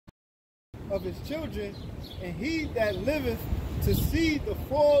of his children, and he that liveth to see the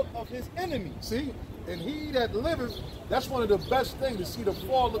fall of his enemy. See? And he that liveth, that's one of the best things, to see the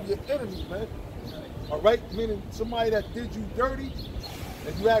fall of your enemy, man. All right? Meaning somebody that did you dirty,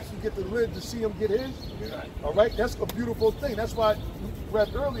 and you actually get to live to see him get his. All right? That's a beautiful thing. That's why we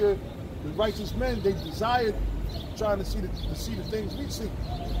read earlier, the righteous men, they desired trying to see the things we see.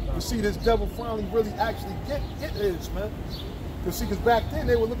 To see this devil finally really actually get his, man. Because back then,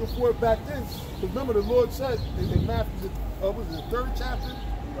 they were looking for it back then. Because remember, the Lord said in Matthew, was it the 3rd chapter?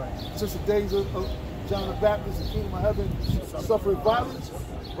 Right. Since the days of John the Baptist, the kingdom of heaven suffered violence,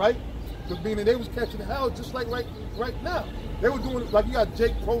 right? Because meaning they was catching hell just like right now. They were doing it, like you got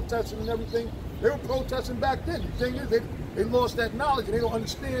Jake protesting and everything. They were protesting back then. The thing is, they lost that knowledge and they don't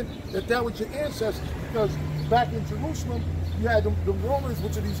understand that was your ancestors. Because back in Jerusalem, you had the Romans,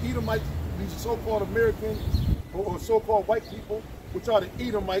 which are these Edomites, these so-called American or so-called white people, which are the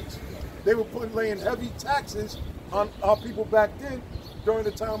Edomites. They were laying heavy taxes on our people back then during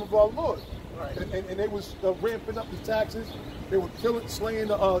the time of our Lord. Right. And they was ramping up the taxes. They were slaying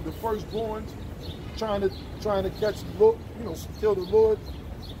the firstborns, trying to catch the Lord, kill the Lord.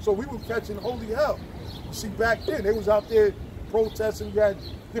 So we were catching holy hell. You see, back then they was out there protesting. You had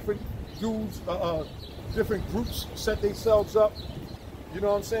different dudes, different groups set themselves up. You know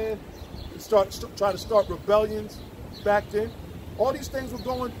what I'm saying? Try to start rebellions back then. All these things were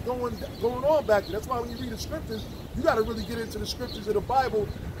going on back then. That's why when you read the scriptures, you got to really get into the scriptures of the Bible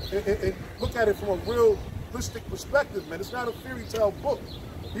and look at it from a realistic perspective, man. It's not a fairy tale book.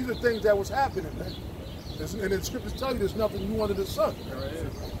 These are things that was happening, man. And the scriptures tell you there's nothing new under the sun. There is.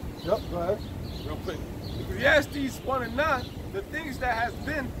 Yep, go ahead. Real quick. Ecclesiastes 1:9, the things that has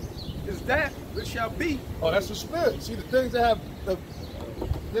been is that which shall be. Oh, that's the spirit. See, the things that have the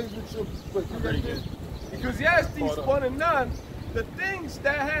things which shall be. Ecclesiastes 1:9, the things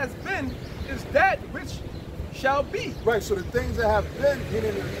that has been is that which shall be. Right, so the things that have been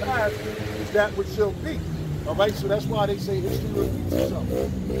in the past is that which shall be. All right, so that's why they say history repeats itself.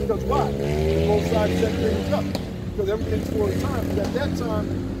 Because why? Both sides set things up. Because everything's for a time. Because at that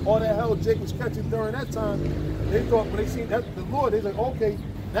time, all that hell Jake was catching during that time, they thought, when they seen that, the Lord, they said, okay,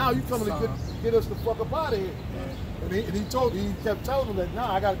 now you coming to get us the fuck up out of here. And he kept telling them that,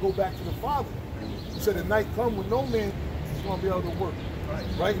 nah, I got to go back to the Father. He said, the night come when no man is going to be able to work.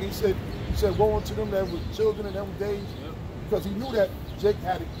 Right? And he said, woe unto them that were children in them days. Because he knew that Jake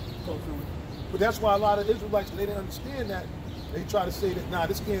had to go through it. But that's why a lot of Israelites, they didn't understand that. They try to say that, nah,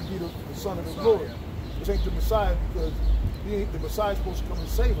 this can't be the son of the Lord. This ain't the Messiah, because the Messiah is supposed to come and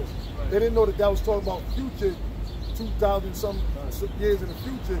save us. They didn't know that was talking about future, 2,000 some years in the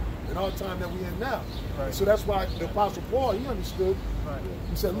future, in our time that we're in now. So that's why the Apostle Paul, he understood.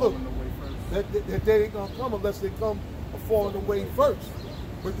 He said, look, that they ain't going to come unless they come falling away first.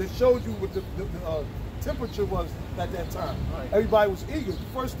 But they showed you what the temperature was at that time. Everybody was eager. The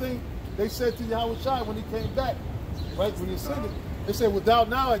first thing they said to Ahchyam when he came back, right, when he ascended, they said, without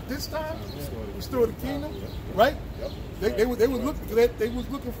now at this time, restore the kingdom, right? They was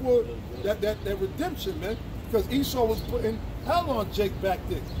looking for that redemption, man, because Esau was putting hell on Jake back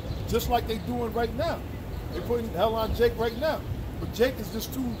then, just like they doing right now. They're putting hell on Jake right now, but Jake is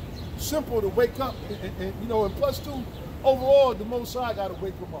just too simple to wake up, and plus two, overall the Most High got to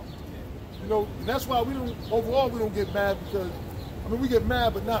wake him up. And that's why we don't get mad, because we get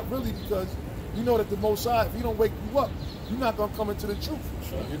mad, but not really, because you know that the Most High, if he don't wake you up, you're not going to come into the truth,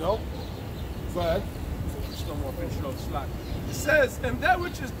 Go ahead. It says, and that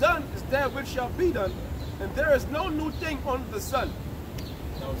which is done is that which shall be done, and there is no new thing under the sun.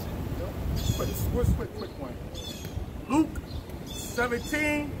 But this is quick one. Luke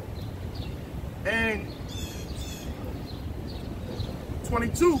 17 and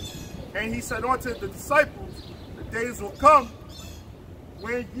 22, and he said unto the disciples, the days will come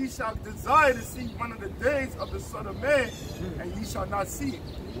when ye shall desire to see one of the days of the Son of Man, and ye shall not see it.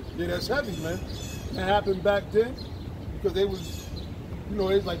 Yeah, that's heavy, man. That happened back then, because they was, they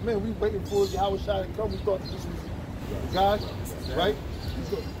was like, man, we waiting for Ahchyam to come. We thought this was the guy, right?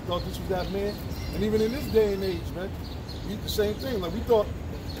 We thought this was that man. And even in this day and age, man, we the same thing. Like, we thought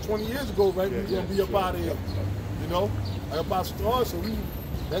 20 years ago, right, we were going to be up out of here, like Apostle Paul. So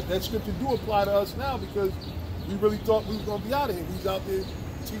that scripture do apply to us now, because we really thought we was going to be out of here. We was out there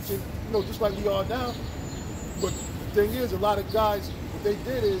teaching, just like we are now. But the thing is, a lot of guys, what they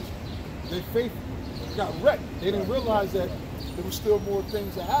did is, their faith got wrecked. They didn't realize that there was still more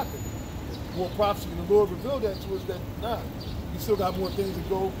things to happen, more prophecy. And the Lord revealed that to us, that, nah, we still got more things to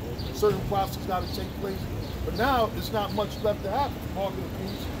go. Certain prophecies got to take place. But now, there's not much left to happen. Market of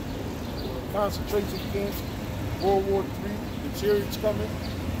peace, concentration camps, World War III, the chariots coming.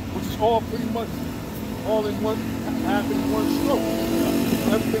 which is all pretty much all in one, happened in one stroke.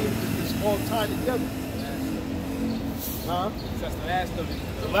 Everything is all tied together. Huh? That's the last of it.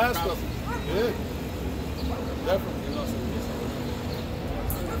 The last of it. Yeah. Definitely.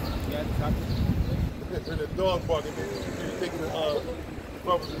 And the dog barking, you're thinking of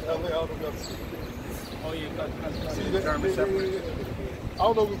brothers in LA, I don't know if Oh yeah, see that? German Shepherd. I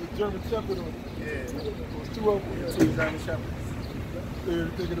don't know if it was a German Shepherd or Yeah. it was two of them. Two German Shepherds. You're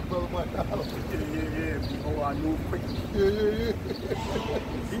thinking of brother Mike. Yeah. Oh, I knew quickly. Yeah.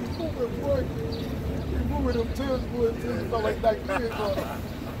 He's moving, boy. He's moving them tails, boy. It felt like that kid, boy.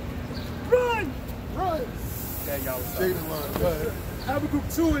 Run! Right. Yeah, y'all was Jaden line, go ahead. Habakkuk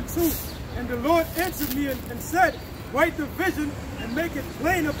 2:2. And the Lord answered me and said, write the vision and make it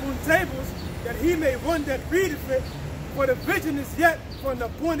plain upon tables, that he may run that readeth it. For the vision is yet for an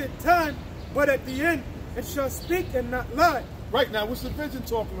appointed time, but at the end it shall speak and not lie. Right, now what's the vision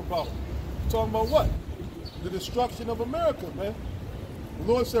talking about? Talking about what? The destruction of America, man. The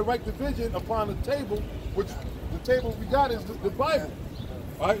Lord said, write the vision upon the table, which the table we got is the Bible.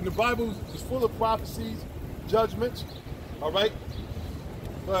 All right, and the Bible is full of prophecies, judgments. All right?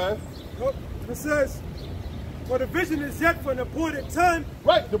 Go ahead. It says, for the vision is yet for an appointed time.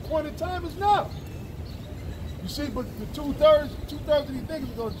 Right, the appointed time is now. You see, but the two-thirds of these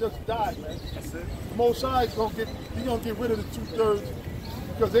niggas are gonna just die, man. That's it. The Most High is gonna get rid of the two-thirds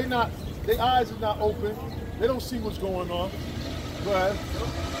because their eyes are not open. They don't see what's going on. Go ahead.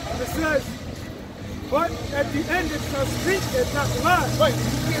 And it says, but at the end it shall speak and not lie. Right, you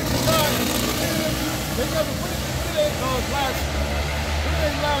can't deny. They never when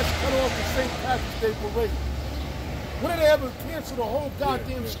they last cut off the St. Patrick's Day parade? When did they ever cancel the whole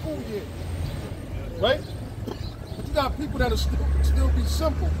goddamn school year? Right? But you got people that'll still be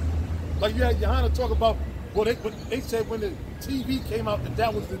simple. Like you had Johanna talk about, well, they said when the TV came out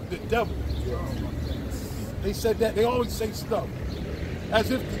that was the devil. They said that. They always say stuff. As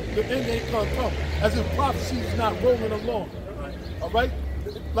if the end ain't gonna come. As if prophecy is not rolling along. All right?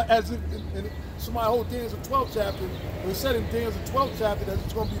 Like as if in somebody whole Daniel's 12th chapter, they said in Daniel's 12th chapter that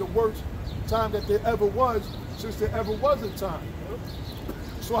it's gonna be the worst time that there ever was since there ever was a time.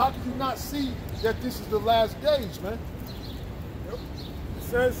 So how could you not see that this is the last days, man? It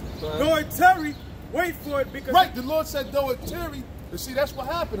says, though it tarry, wait for it because... Right, the Lord said, though it tarry. And see, that's what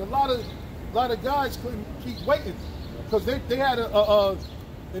happened. A lot of guys couldn't keep waiting because they had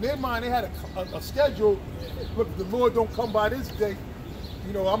in their mind, they had a schedule. Look, if the Lord don't come by this day,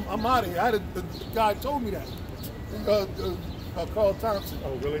 you know, I'm out of here. I had a guy told me that. Carl Thompson.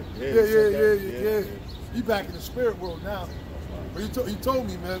 Oh, really? Yeah. He back in the spirit world now. But he told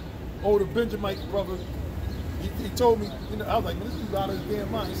me, man, older Benjaminite brother, he told me, you know, I was like, man, this dude's out of his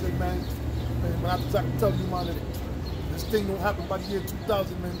damn mind. He said, man, when I can tell you, man, that this thing don't happen by the year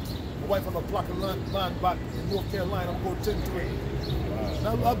 2000, man. My wife on a block of line back in North Carolina, I'm going 10 to 8. And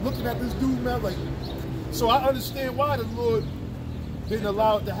I'm looking at this dude, man, like, so I understand why the Lord didn't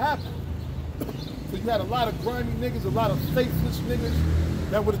allow it to happen. Because you had a lot of grimy niggas, a lot of faithless niggas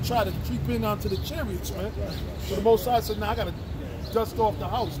that would have tried to creep in onto the chariots, man. So the Most High said, nah, I got to dust off the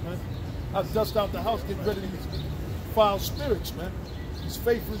house, man. I dust out the house, get rid of these foul spirits, man. These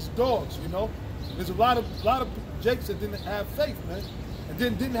faithless dogs, you know. There's a lot of Jakes that didn't have faith, man, and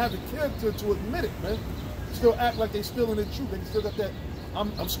didn't have the character to admit it, man. Still act like they still in the truth. They still got that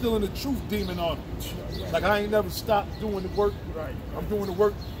I'm still in the truth demon on them. Like I ain't never stopped doing the work. Right. I'm doing the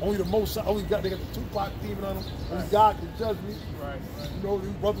work. Only the most. They got the Tupac demon on them. Only God can judge me. Right. You know,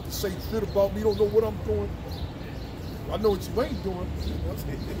 these brothers can say shit about me. You don't know what I'm doing. I know what you ain't doing.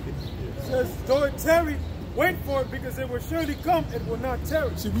 It says, though it tarry, wait for it, because it will surely come, it will not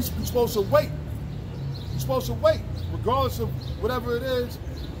tarry. See, we're supposed to wait. We're supposed to wait. Regardless of whatever it is,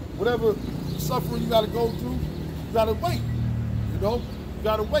 whatever suffering you got to go through, you got to wait. You know, you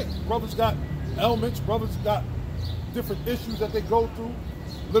got to wait. Brothers got ailments. Brothers got different issues that they go through.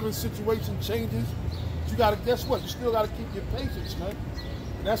 Living situation changes. But you got to, guess what? You still got to keep your patience, man.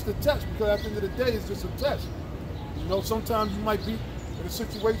 And that's the test, because at the end of the day, it's just a test. You know, sometimes you might be in a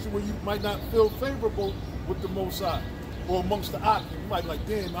situation where you might not feel favorable with the Most High or amongst the Ahchyam. You might be like,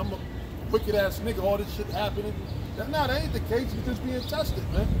 damn, I'm a wicked ass nigga, all this shit happening. Nah, that ain't the case. You're just being tested,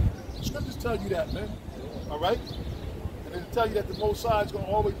 man. The scriptures tell you that, man. All right? And they tell you that the Most High is going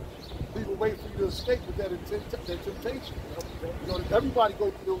to always leave a way for you to escape with that temptation. You know, everybody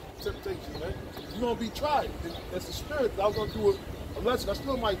go through those temptations, man. You're going to be tried. That's the spirit. I was going to do a lesson. I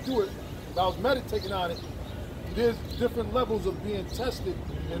still might do it, but I was meditating on it. There's different levels of being tested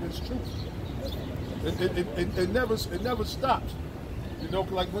in its truth. It never stops. You know,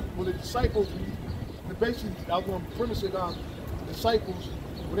 like when the disciples, basically, I was going to premise it on the disciples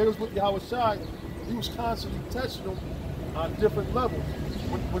when they was with Yahushua, he was constantly testing them on different levels.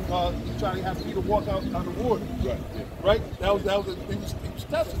 When he tried to have Peter walk out on the water, right? He was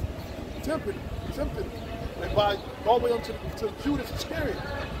testing, tempted, and by all the way up to Judas Iscariot,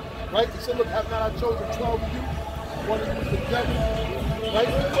 right? He said, "Look, have not I chosen 12 of you? One of you was the devil, right?"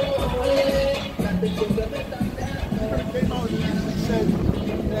 He came out and he said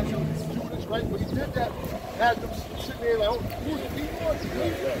that he was Judas, right? When he did that, had them sitting there like, "Oh, who's the people?"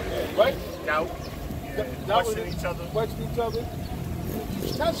 Right? Doubt. Questioning each other. He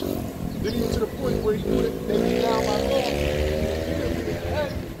was testing. Then he went to the point where he knew that they were down by law.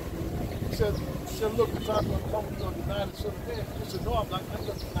 He said, "Look, the time going to come when you're going to deny the Son of Man." He said, "No, I'm not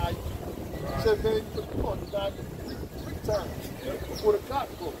going to deny you." He said, "Man, you're going to deny me three times before the cock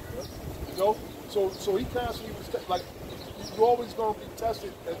crows." You know? So he constantly was like, you're always going to be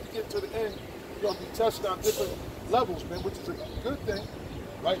tested. As you get to the end, you're going to be tested on different levels, man, which is a good thing.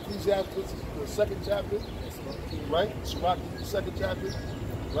 Right? Ecclesiastes, the 2nd chapter, right? Sirach, the 2nd chapter,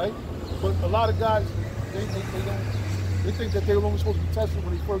 right? But a lot of guys, they think that they were only supposed to be tested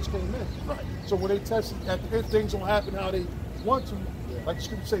when they first came in. Right. So when they tested, at the end, things don't happen how they want to. Like the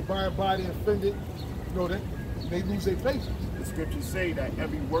scriptures say, by and by they offended, you know, they lose their patience. The scriptures say that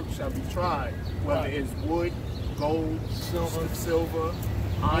every work shall be tried, whether it's wood, gold, silver,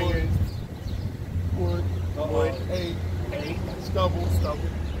 iron, wood, hay, stubble.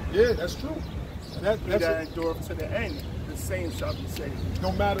 Yeah, that's true. And that's that endure to the end, the same shall be saved.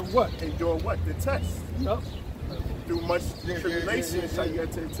 No matter what. Endure what? The test. Yep. Through much tribulation shall you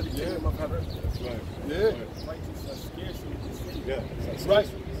enter into the kingdom of heaven. That's right. Yeah. Righteous are scarcely deceived. Yeah.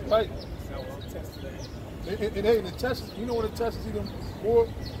 Right. And hey, the test, you know when the test is either more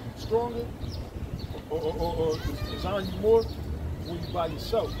stronger or design you more when you by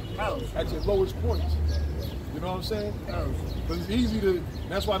yourself at your lowest points. You know what I'm saying? But it's easy to,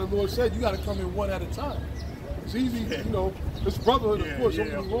 that's why the Lord said you got to come in one at a time. It's easy, you know, it's brotherhood, of course, don't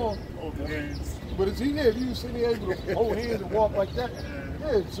get me wrong. But it's easy if you sit there able to hold hands and walk like that.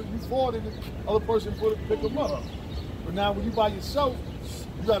 Yeah, so you fall and the other person pick them up. But now when you by yourself,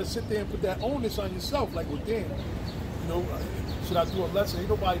 you got to sit there and put that onus on yourself. Like, well, damn, you know, should I do a lesson? Ain't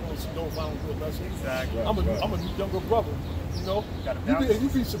nobody gonna know if I don't do a lesson. Exactly. I'm a younger brother, you know. You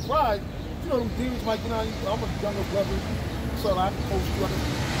be surprised. You know, them demons might get on you. I'm a younger brother, so I can coach you. I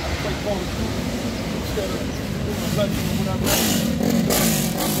can play Call of Duty instead of doing a lesson or whatever.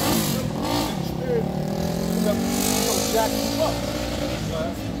 The spirit, you know, jack you up.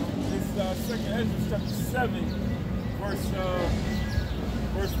 It's 2nd Ezra chapter 7,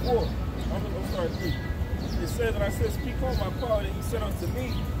 verse 4. I'm sorry, 3. It says, "And I said, Speak on my part, and he said unto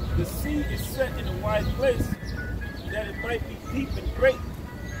me, The sea is set in a wide place, that it might be deep and great.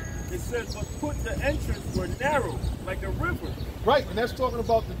 It says, but put the entrance were narrow, like a river." Right, and that's talking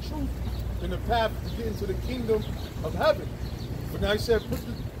about the truth and the path to get into the kingdom of heaven. But now he said, put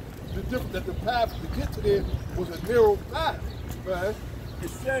the difference, that the path to get to there was a narrow path. Right? It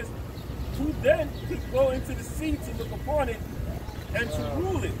says, who then could go into the sea to look upon it and to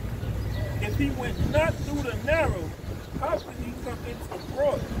rule it? If he went not through the narrow, how could he come into the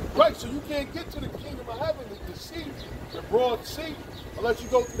broad? Right, so you can't get to the kingdom of heaven, the sea, the broad sea, unless you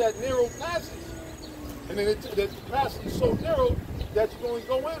go through that narrow passage. And then the passage is so narrow that you can only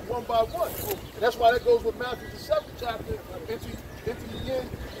go in one by one. And that's why that goes with Matthew the 7th chapter, into the end.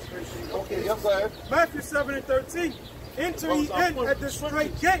 Okay, I'm glad. Matthew 7 and 13. Enter ye in at the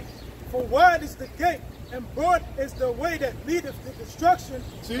straight gate, for wide is the gate, and broad is the way that leadeth to destruction.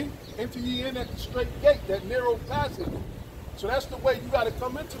 See? Enter ye in at the straight gate, that narrow passage. So that's the way you got to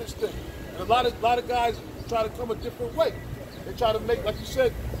come into this thing. And a lot of guys try to come a different way. They try to make, like you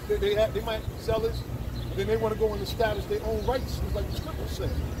said, they might be zealous, but then they want to go and establish their own righteousness, like the scriptures say.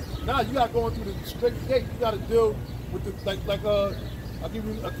 Now you got to go into the straight gate. You got to deal with the I'll give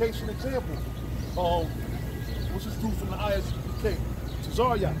you a case, an example. What's this dude from the ISUPK?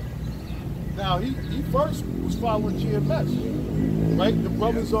 Cesaria. Now he first was following GMS, right? The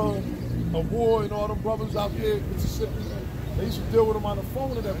brothers of war and all them brothers out there in Mississippi, they used to deal with him on the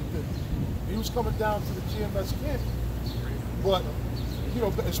phone and everything. He was coming down to the GMS camp, but you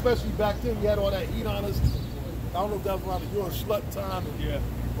know, especially back then, we had all that heat on us. I don't know if that was around your slut time, and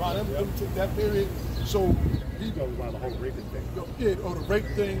around that period. So he goes around the whole raping thing. Yeah, or the rape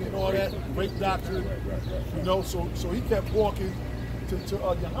thing and all that, rape doctrine. You know, so he kept walking to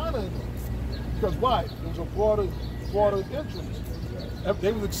Johanna, because why? It was a broader entrance.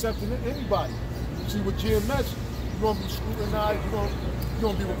 They was accepting anybody. See, with GMS, you're gonna be scrutinized. You're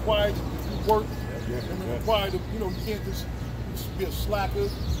gonna be required to do work. And required to, you know, you can't just be a slacker. You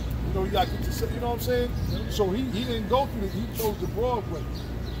know, you got to get yourself. You know what I'm saying? So he didn't go through it. He chose the broad way.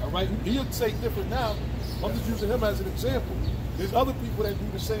 All right, he'll say different now. I'm just using him as an example. There's other people that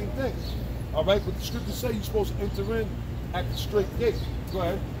do the same thing. All right, but the scriptures say you're supposed to enter in at the straight gate. Go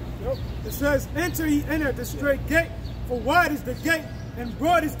ahead. Yep. It says, enter ye in at the straight gate, for wide is the gate, and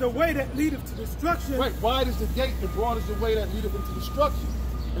broad is the way that leadeth to destruction. Right, wide is the gate, and broad is the way that leadeth into destruction.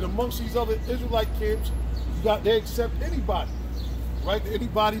 And amongst these other Israelite camps, they accept anybody. Right?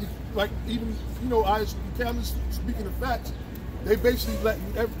 Anybody, like even, you know, I'm speaking of facts, they basically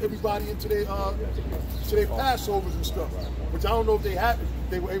letting everybody into their Passovers and stuff. Which I don't know if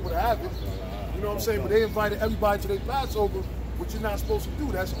they were able to have it. You know what I'm saying? But they invited everybody to their Passover, which you're not supposed to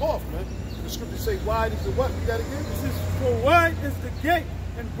do. That's off, man. The scriptures say, wide is the what? Read that again? It says, for wide is the gate,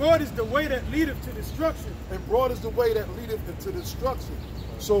 and broad is the way that leadeth to destruction. And broad is the way that leadeth into destruction.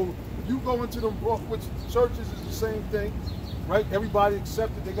 So you go into them, which churches is the same thing, right? Everybody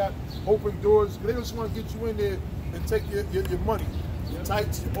accepted. They got open doors. They just want to get you in there and take your money, your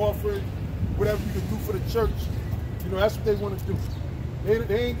tithes, your offering, whatever you can do for the church. You know, that's what they want to do.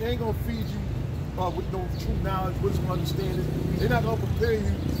 They ain't going to feed you with no true knowledge, wisdom, understanding. They're not going to prepare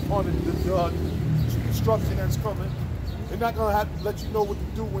you on the destruction that's coming. They're not going to have to let you know what to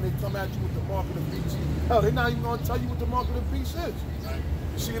do when they come at you with the mark of the beast. Hell, they're not even going to tell you what the mark of the beast is.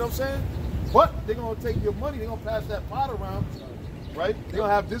 You see what I'm saying? But they're going to take your money. They're going to pass that pot around, right? They're going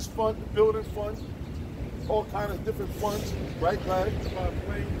to have this fund, the building fund, all kind of different funds, right?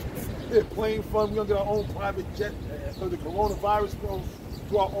 Yeah, plane fund. We're going to get our own private jet for the coronavirus. We're going to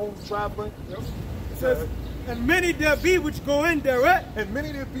do our own traveling. Yep. It says, and many there be which go in direct. And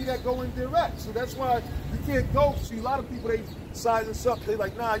many there be that go in direct. So that's why you can't go. See, a lot of people, they size us up. They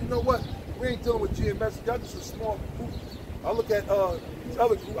like, nah, you know what? We ain't dealing with GMS. Y'all just a small group. I look at these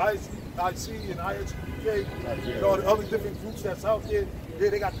other groups, IC and ISUK, and all the other different groups that's out there. Yeah,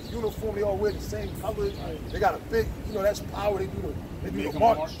 they got the uniform. They all wear the same colors. They got a big, you know, that's power. They do the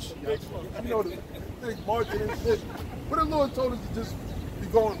march. You know, the big marching and shit. But the Lord told us to just be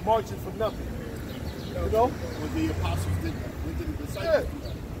going marching for nothing. You know? What the apostles did, what did the disciples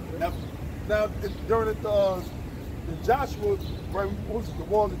do? Never. Now, during the Joshua, right, what was it, the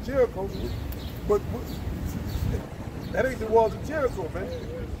walls of Jericho? But that ain't the walls of Jericho, man.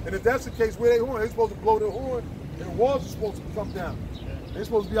 And if that's the case, where they horn? They're supposed to blow their horn, and the walls are supposed to come down. They're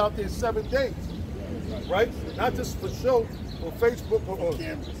supposed to be out there 7 days, right? Not just for show, or Facebook, or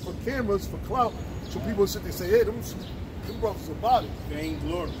for cameras, for clout. So people sit there and say, hey, them brothers about it.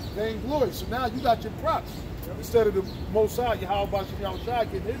 Vainglory. Vainglory. So now you got your props. Instead of the Mosai, Yahweh Shai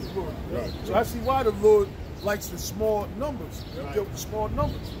getting his glory. Right. So I see why the Lord likes the small numbers. Right. The small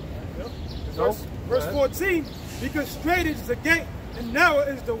numbers. Yep. You know? Verse 14, because straight is the gate, and narrow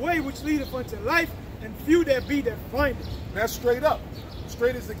is the way which leadeth unto life, and few there be that find it. That's straight up.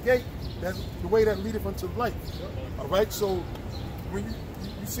 Straight is the gate, that's the way that leadeth unto life. All right, so when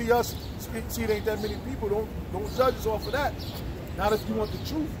you see us, see it ain't that many people, don't judge us off of that. Not if you want the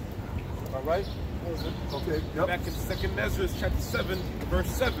truth. All right? Okay, yep. Back in 2nd Ezra chapter 7, verse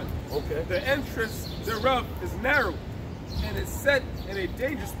 7. Okay. The entrance thereof is narrow, and is set in a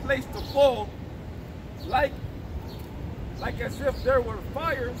dangerous place to fall, like as if there were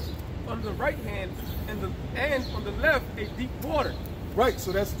fire on the right hand, and on the left a deep water. Right,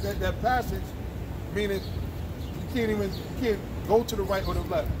 so that's that passage, meaning you can't go to the right or the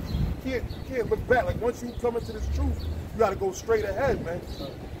left. You can't look back. Like once you come into this truth, you got to go straight ahead, man.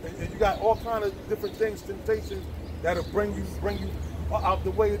 And you got all kind of different things, temptations that'll bring you out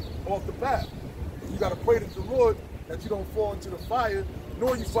the way, off the path. You got to pray to the Lord that you don't fall into the fire,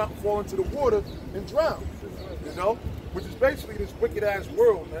 nor you fall into the water and drown. You know, which is basically this wicked ass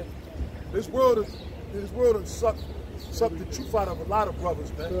world, man. This world has sucked the truth out of a lot of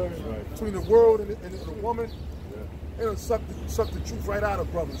brothers, man. Right. Between the world and the woman, it'll suck the truth right out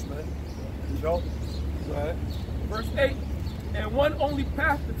of brothers, man. You know? Right. Verse 8, and one only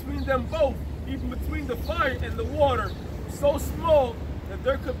path between them both, even between the fire and the water, so small that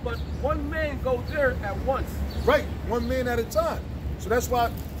there could but one man go there at once. Right, one man at a time. So that's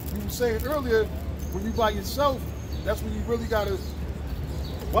why you were saying earlier, when you by yourself, that's when you really gotta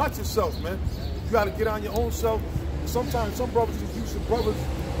watch yourself, man. You gotta get on your own self. Sometimes some brothers just use some brothers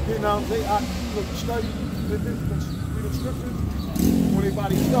getting out, they study, read the scriptures. When they by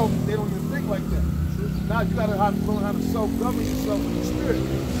themselves, they don't even think like that. Now you gotta learn how to self-govern yourself in the spirit.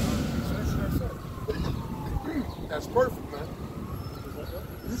 That's perfect, man.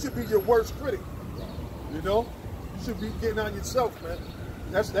 You should be your worst critic. You know? You should be getting on yourself, man.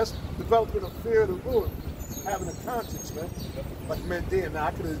 That's developing a fear of the Lord. Having a conscience, man. Like, man, damn, now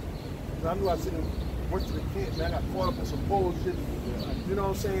I knew I went to the camp, man. I got caught up in some bullshit. You know what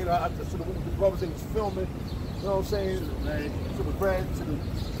I'm saying? So the brothers, they was filming. you know what I'm saying, to the bread, to the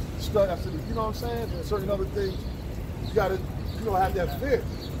stuff, to the, you know what I'm saying, and certain other things. You gotta, you know, have that fear.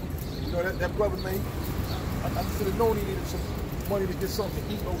 You know, that brother, man, I should have known he needed some money to get something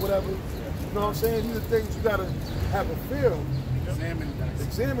to eat or whatever. You know what I'm saying? These are things you gotta have a fear of.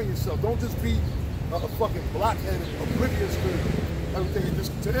 Examine yourself. Don't just be a fucking blockhead, oblivious to everything. And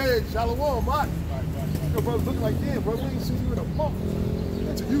just today, shalom, man. You know, brother, looking like, damn, bro, we ain't seen you in a month.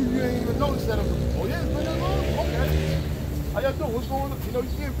 And to you ain't even noticed that. Oh yeah, it's been that long? Okay. How y'all doing? What's going on? You know,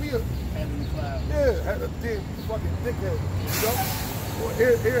 you can't be a had a damn fucking dickhead. You know? Or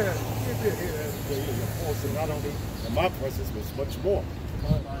airhead. You can't be an airhead. Your force not only in my presence, but much more.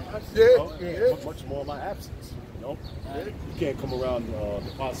 Much more in my absence. You know? You can't come around the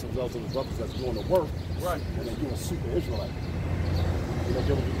apostles, elders, and brothers that's doing the work, right? And then you're a super Israelite. You know,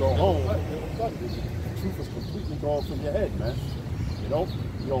 then when you go home, the truth is completely gone from your head, man. You know,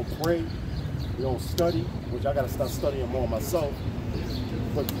 you don't pray, you don't study, which I gotta start studying more myself.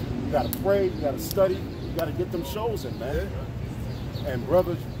 But you gotta pray, you gotta study, you gotta get them shows in, man. And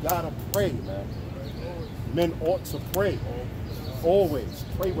brothers, you gotta pray, man. Men ought to pray. Always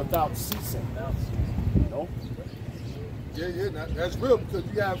pray without ceasing. You know? Yeah, that's real, because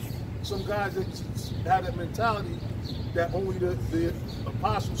you have some guys that have that mentality that only the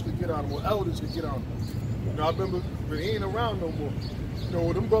apostles could get on them, or elders could get on them. You know, I remember when he ain't around no more. You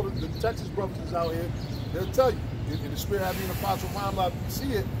know, them brothers, the Texas brothers is out here, they'll tell you. In the spirit having an apostle Muhammad,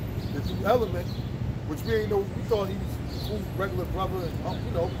 see it, the new element, which we ain't know, we thought he was a cool, regular brother, and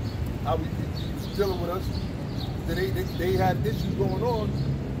you know, how he was dealing with us. Then they had issues going on,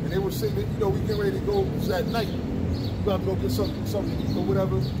 and they were saying that, you know, we getting ready to go, it was at night, we about to go get something to eat or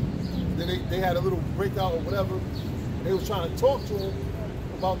whatever. Then they had a little breakout or whatever, and they was trying to talk to him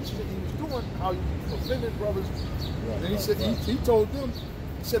about the shit he was doing, how he offended brothers. And then he said, he told them,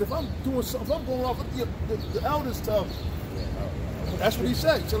 he said, if I'm doing something, if I'm going off with the elders stuff, that's what he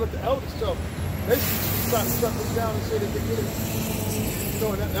said. He said, let the elders stuff. Basically, trying to shut them down and say that they get it. You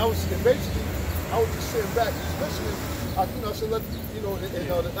know, and that was, and basically, I was just sitting back, just listening. I said, let, you know, and the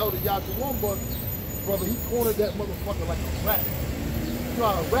elder Ahchyam, brother, he cornered that motherfucker like a rat. You know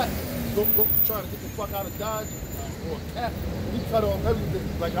how a rat go trying to get the fuck out of Dodge, or a cat. He cut off everything.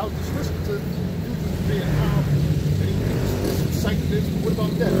 Like, I was just listening to you just being calm, and he just excited this. What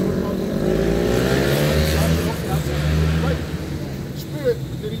about that? What about that? I said, right. In the spirit,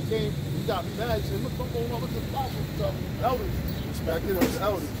 then he came, he got me mad. He said, look, what's going on with the apostle stuff? Elders. Back then, it was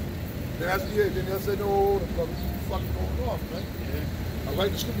elders. Then after the then they'll say, no, the fucking going off, man. All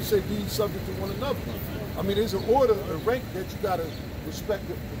right, the scripture say, be subject to one another. I mean, there's an order, a rank that you gotta respect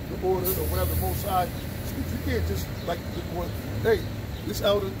the order or whatever, the Most High. You can't just, like, hey, this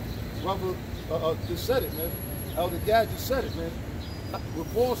elder, brother, just said it, man. Elder Gad just said it, man. What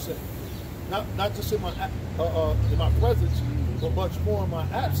Paul said. Not just in my presence, but much more in my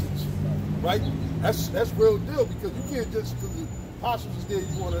absence, right? That's real deal, because you can't just, because the apostles is there,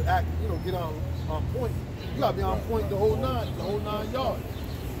 you want to act, you know, get on point. You got to be on point the whole 9 yards.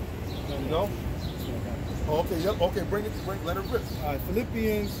 You know? Okay, yep, okay, let it rip. All right,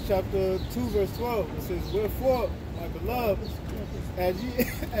 Philippians chapter 2, verse 12. It says, wherefore, my beloved, as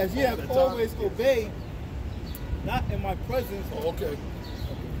ye have always obeyed, not in my presence. Oh, okay.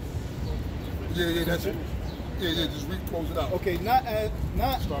 Yeah, that's it. Yeah, just close it out. Okay, not as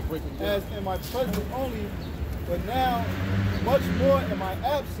in my presence only, but now much more in my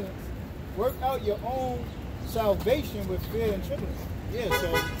absence. Work out your own salvation with fear and trembling. Yeah,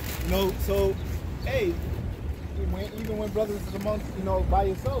 so so hey, even when brothers is amongst, by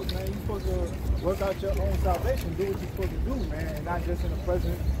yourselves, man, you're supposed to work out your own salvation, do what you're supposed to do, man, and not just in the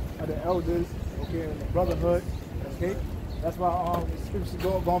presence of the elders, okay, in the brotherhood, okay. That's why scriptures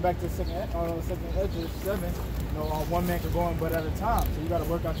going back to second Ezra 7. One man can go on but at a time. So you got to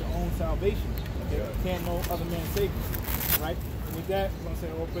work out your own salvation. Okay? You can't no other man save you, right? And with that, we're gonna say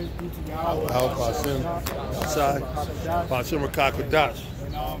all praise be to Yahweh.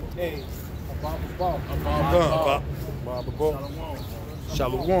 And hey,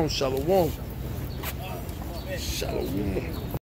 Shalom. Shalom.